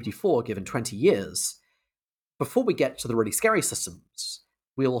engineer GPT-4 given 20 years, before we get to the really scary systems,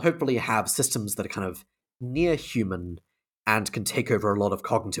 we'll hopefully have systems that are kind of near human and can take over a lot of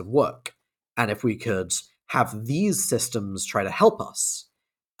cognitive work. And if we could have these systems try to help us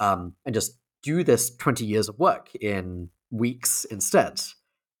and just do this 20 years of work in weeks instead,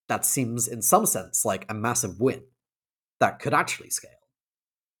 that seems in some sense like a massive win that could actually scale.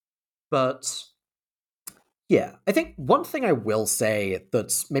 But yeah, I think one thing I will say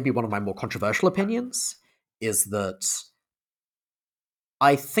that's maybe one of my more controversial opinions is that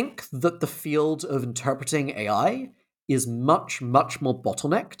I think that the field of interpreting AI is much, much more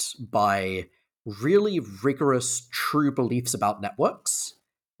bottlenecked by really rigorous, true beliefs about networks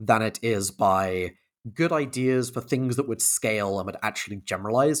than it is by good ideas for things that would scale and would actually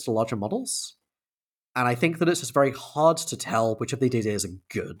generalize to larger models. And I think that it's just very hard to tell which of the ideas are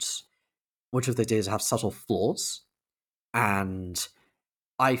good, which of the ideas have subtle flaws. And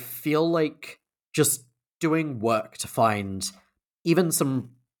I feel like just doing work to find even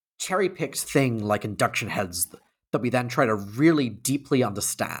some cherry picked thing like induction heads that we then try to really deeply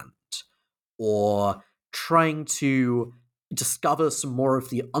understand, or trying to discover some more of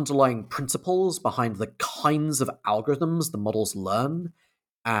the underlying principles behind the kinds of algorithms the models learn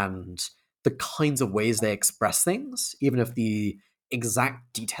and the kinds of ways they express things, even if the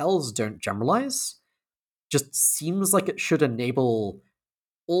exact details don't generalize, just seems like it should enable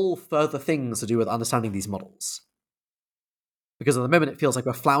all further things to do with understanding these models. Because at the moment, it feels like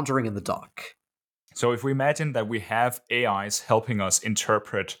we're floundering in the dark. So if we imagine that we have AIs helping us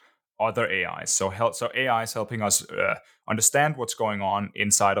interpret other AIs, so AIs helping us understand what's going on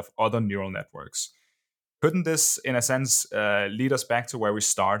inside of other neural networks, couldn't this, in a sense, lead us back to where we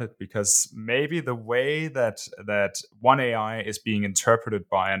started? Because maybe the way that one AI is being interpreted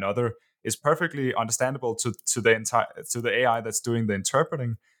by another is perfectly understandable to the AI that's doing the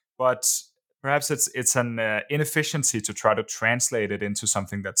interpreting, but perhaps it's an inefficiency to try to translate it into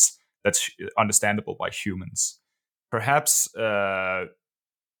something that's understandable by humans. Perhaps an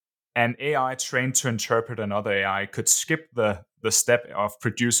AI trained to interpret another AI could skip the step of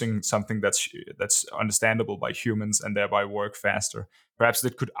producing something that's understandable by humans and thereby work faster. Perhaps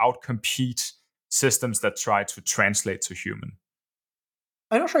it could outcompete systems that try to translate to human.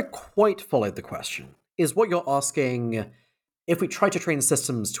 I'm not sure I quite followed the question. Is what you're asking, if we try to train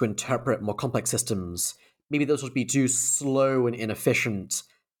systems to interpret more complex systems, maybe those would be too slow and inefficient,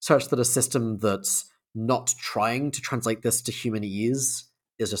 such that a system that's not trying to translate this to human ease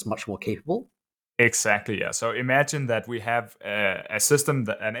is just much more capable? Exactly, yeah. So imagine that we have a system,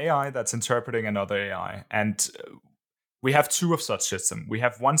 an AI that's interpreting another AI, and we have two of such systems. We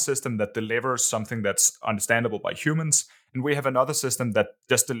have one system that delivers something that's understandable by humans, and we have another system that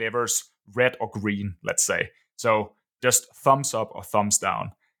just delivers red or green, let's say. So just thumbs up or thumbs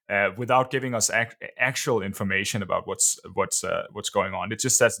down, without giving us actual information about what's going on. It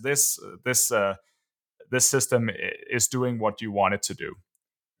just says this system is doing what you want it to do.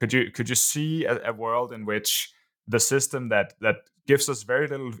 Could you see a world in which the system that gives us very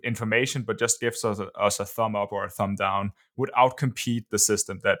little information but just gives us a thumb up or a thumb down would outcompete the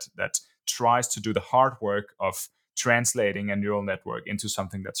system that tries to do the hard work of translating a neural network into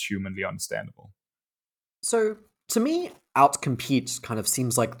something that's humanly understandable? So, to me, outcompete kind of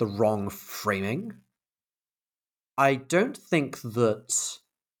seems like the wrong framing. I don't think that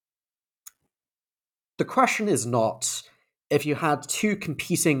the question is not if you had two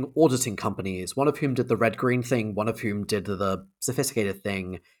competing auditing companies, one of whom did the red green thing, one of whom did the sophisticated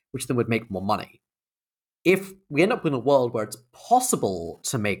thing, which then would make more money. If we end up in a world where it's possible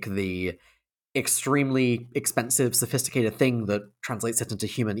to make the extremely expensive, sophisticated thing that translates it into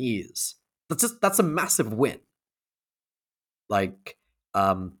human ease, that's a massive win. Like,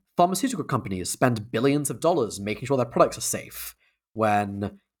 pharmaceutical companies spend billions of dollars making sure their products are safe,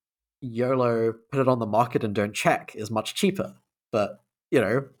 when YOLO, put it on the market and don't check is much cheaper. But,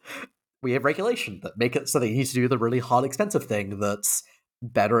 we have regulation that make it so that you need to do the really hard, expensive thing that's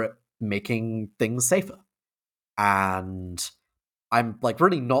better at making things safer. And I'm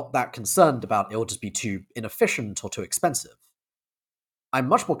really not that concerned about it'll just be too inefficient or too expensive. I'm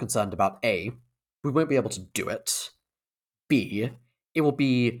much more concerned about A, we won't be able to do it. B, it will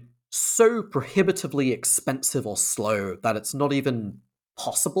be so prohibitively expensive or slow that it's not even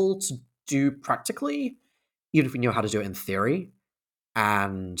possible to do practically, even if we know how to do it in theory.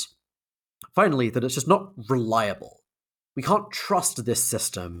 And finally, that it's just not reliable. We can't trust this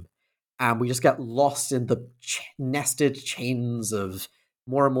system, and we just get lost in the nested chains of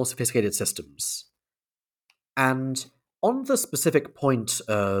more and more sophisticated systems. And on the specific point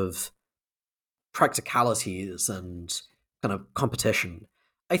of practicalities and kind of competition,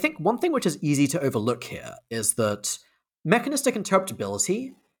 I think one thing which is easy to overlook here is that mechanistic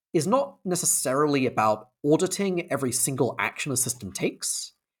interpretability is not necessarily about auditing every single action a system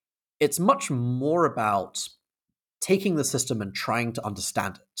takes. It's much more about taking the system and trying to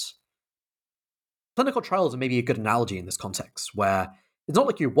understand it. Clinical trials are maybe a good analogy in this context, where it's not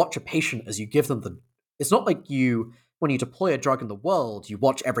like you watch a patient as you give them the... It's not like when you deploy a drug in the world, you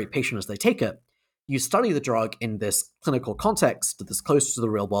watch every patient as they take it. You study the drug in this clinical context that's close to the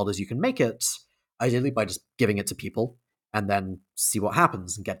real world as you can make it, ideally by just giving it to people, and then see what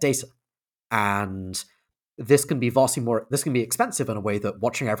happens and get data. And this can be expensive in a way that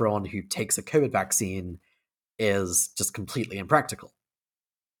watching everyone who takes a COVID vaccine is just completely impractical.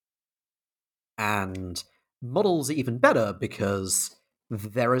 And models are even better because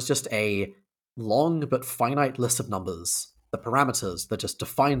there is just a long but finite list of numbers, the parameters that just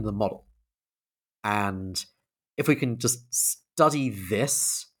define the model. And if we can just study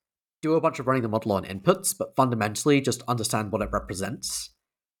this, do a bunch of running the model on inputs, but fundamentally just understand what it represents,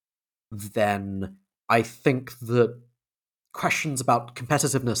 then I think that questions about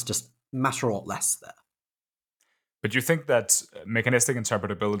competitiveness just matter a lot less there. But you think that mechanistic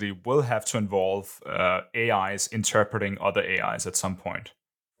interpretability will have to involve AIs interpreting other AIs at some point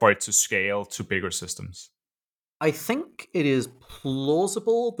for it to scale to bigger systems? I think it is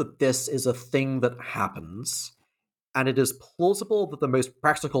plausible that this is a thing that happens, and it is plausible that the most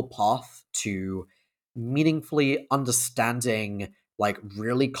practical path to meaningfully understanding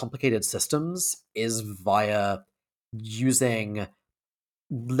really complicated systems is via using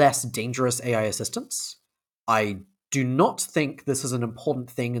less dangerous AI assistants. I do not think this is an important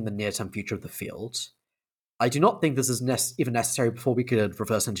thing in the near-term future of the field. I do not think this is even necessary before we could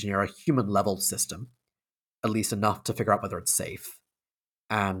reverse engineer a human-level system, at least enough to figure out whether it's safe.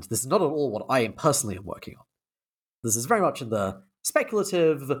 And this is not at all what I personally am working on. This is very much in the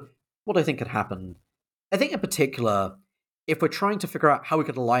speculative, what I think could happen. I think in particular, if we're trying to figure out how we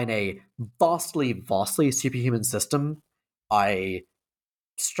could align a vastly, vastly superhuman system, I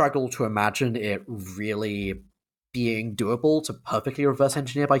struggle to imagine it really being doable to perfectly reverse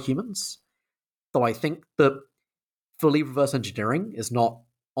engineer by humans. Though I think that fully reverse engineering is not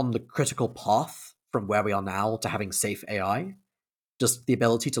on the critical path from where we are now to having safe AI. Just the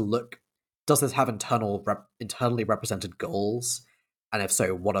ability to look, does this have internally represented goals? And if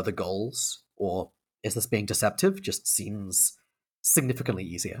so, what are the goals? Or is this being deceptive? Just seems significantly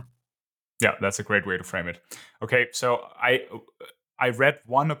easier. Yeah, that's a great way to frame it. Okay, so I read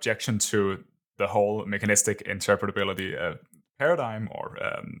one objection to the whole mechanistic interpretability paradigm or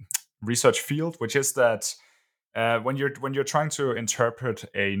research field, which is that when you're trying to interpret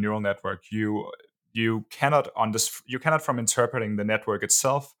a neural network, you cannot from interpreting the network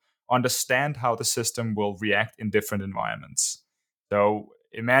itself understand how the system will react in different environments. So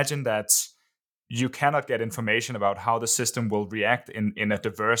imagine that you cannot get information about how the system will react in a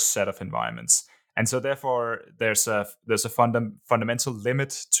diverse set of environments. And so therefore there's a fundamental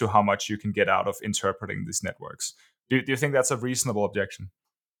limit to how much you can get out of interpreting these networks. Do you think that's a reasonable objection?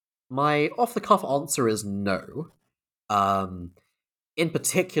 My off the cuff answer is no. Um, in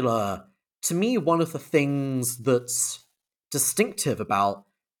particular, to me, one of the things that's distinctive about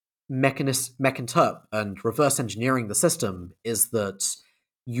Mechinterp and reverse engineering the system is that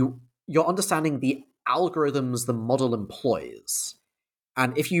you're understanding the algorithms the model employs.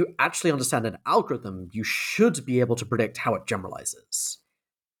 And if you actually understand an algorithm, you should be able to predict how it generalizes.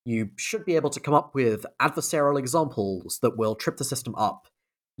 You should be able to come up with adversarial examples that will trip the system up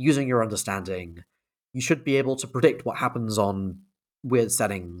using your understanding. You should be able to predict what happens on weird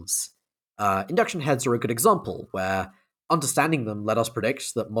settings. Induction heads are a good example, where understanding them let us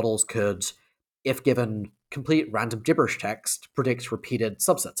predict that models could, if given complete random gibberish text, predict repeated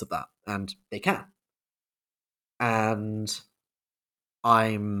subsets of that, and they can. And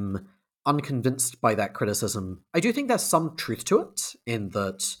I'm unconvinced by that criticism. I do think there's some truth to it, in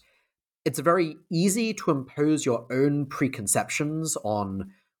that it's very easy to impose your own preconceptions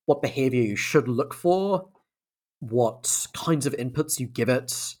on what behavior you should look for, what kinds of inputs you give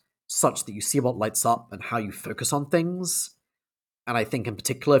it, such that you see what lights up and how you focus on things. And I think, in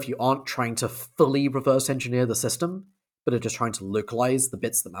particular, if you aren't trying to fully reverse engineer the system, but are just trying to localize the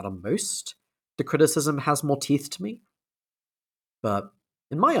bits that matter most, the criticism has more teeth to me. But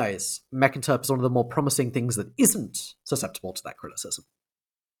in my eyes, Mechinterp is one of the more promising things that isn't susceptible to that criticism.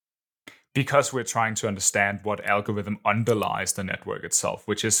 Because we're trying to understand what algorithm underlies the network itself,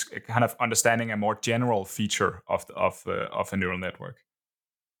 which is kind of understanding a more general feature of a neural network.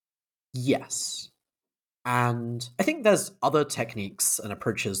 Yes. And I think there's other techniques and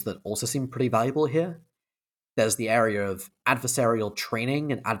approaches that also seem pretty valuable here. There's the area of adversarial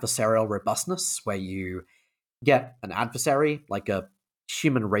training and adversarial robustness, where you get an adversary, like a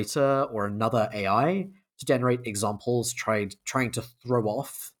human rater or another AI, to generate examples trying to throw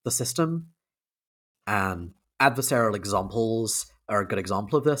off the system. And adversarial examples are a good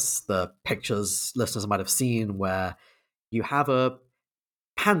example of this. The pictures listeners might have seen where you have a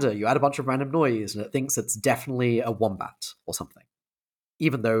panda, you add a bunch of random noise, and it thinks it's definitely a wombat or something.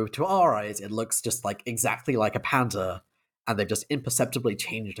 Even though to our eyes it looks just like exactly like a panda, and they've just imperceptibly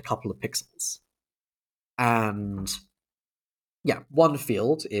changed a couple of pixels. And yeah, one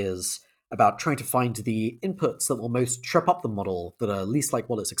field is about trying to find the inputs that will most trip up the model that are least like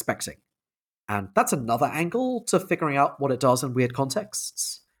what it's expecting. And that's another angle to figuring out what it does in weird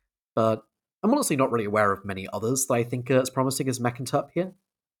contexts. But I'm honestly not really aware of many others that I think are as promising as Mechinterp here.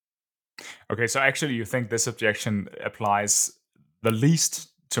 Okay, so actually, you think this objection applies the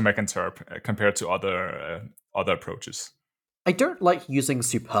least to Mechinterp compared to other approaches? I don't like using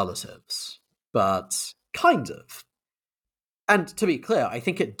superlatives, but kind of. And to be clear, I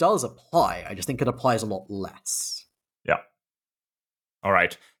think it does apply. I just think it applies a lot less. Yeah. All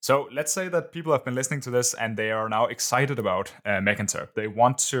right. So let's say that people have been listening to this and they are now excited about Mechinterp. They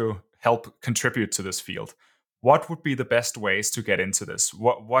want to help contribute to this field. What would be the best ways to get into this?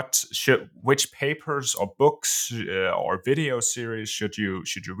 Which papers or books or video series should you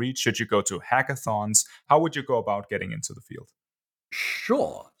read? Should you go to hackathons? How would you go about getting into the field?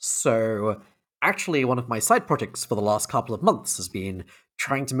 Sure. So, actually, one of my side projects for the last couple of months has been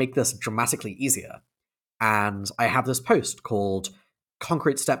trying to make this dramatically easier. And I have this post called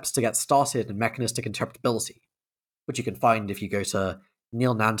Concrete Steps to Get Started in Mechanistic Interpretability, which you can find if you go to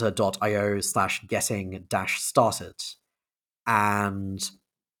neilnanda.io/getting-started. And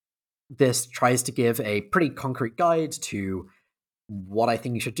this tries to give a pretty concrete guide to what I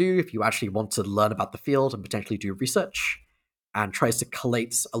think you should do if you actually want to learn about the field and potentially do research, and tries to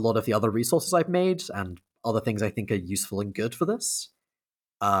collate a lot of the other resources I've made and other things I think are useful and good for this.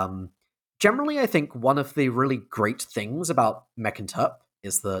 Generally, I think one of the really great things about Mechinterp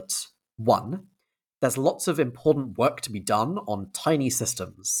is that, one, there's lots of important work to be done on tiny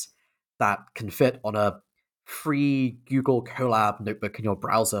systems that can fit on a free Google Colab notebook in your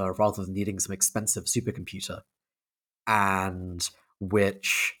browser rather than needing some expensive supercomputer, and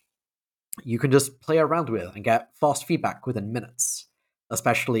which you can just play around with and get fast feedback within minutes,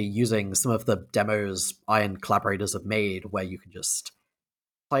 especially using some of the demos I and collaborators have made where you can just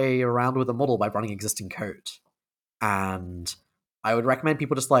play around with a model by running existing code. And I would recommend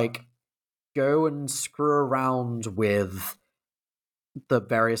people just go and screw around with the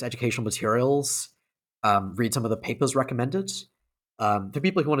various educational materials, read some of the papers recommended. For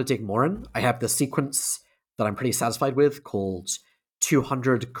people who want to dig more in, I have the sequence that I'm pretty satisfied with called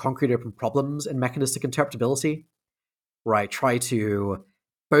 200 Concrete Open Problems in Mechanistic Interpretability, where I try to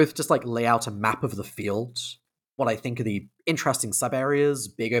both just lay out a map of the field, what I think are the interesting sub areas,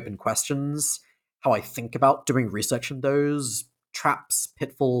 big open questions, how I think about doing research in those traps,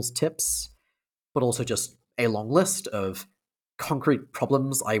 pitfalls, tips, but also just a long list of concrete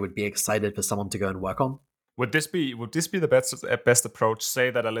problems I would be excited for someone to go and work on. Would this be the best approach? Say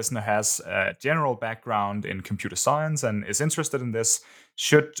that a listener has a general background in computer science and is interested in this.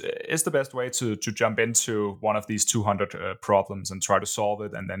 Is the best way to jump into one of these 200 problems and try to solve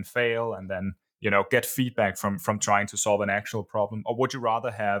it and then fail and then get feedback from trying to solve an actual problem, or would you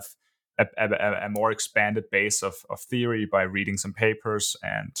rather have a more expanded base of theory by reading some papers?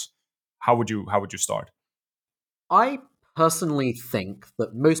 And how would you start? I personally think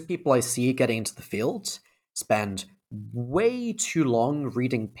that most people I see getting into the field spend way too long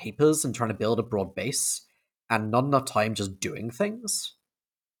reading papers and trying to build a broad base and not enough time just doing things.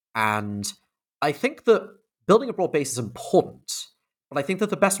 And I think that building a broad base is important, but I think that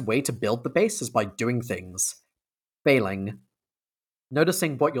the best way to build the base is by doing things, failing,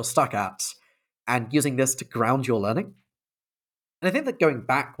 noticing what you're stuck at, and using this to ground your learning. And I think that going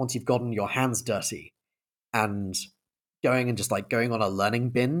back once you've gotten your hands dirty and going and just like going on a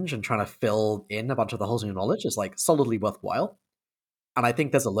learning binge and trying to fill in a bunch of the holes in your knowledge is like solidly worthwhile. And I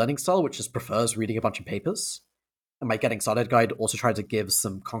think there's a learning style which just prefers reading a bunch of papers. And my Getting Started guide also tried to give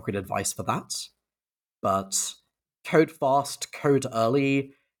some concrete advice for that. But code fast, code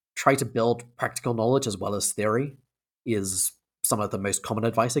early, try to build practical knowledge as well as theory is some of the most common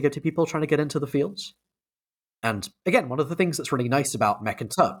advice I give to people trying to get into the field. And again, one of the things that's really nice about Mech and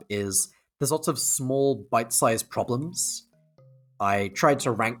Terp is there's lots of small bite-sized problems. I tried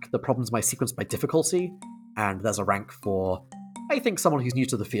to rank the problems in my sequence by difficulty, and there's a rank for I think someone who's new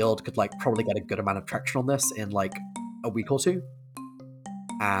to the field could like probably get a good amount of traction on this in like a week or two.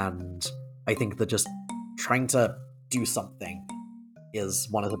 And I think that just trying to do something is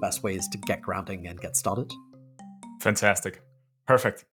one of the best ways to get grounding and get started. Fantastic. Perfect.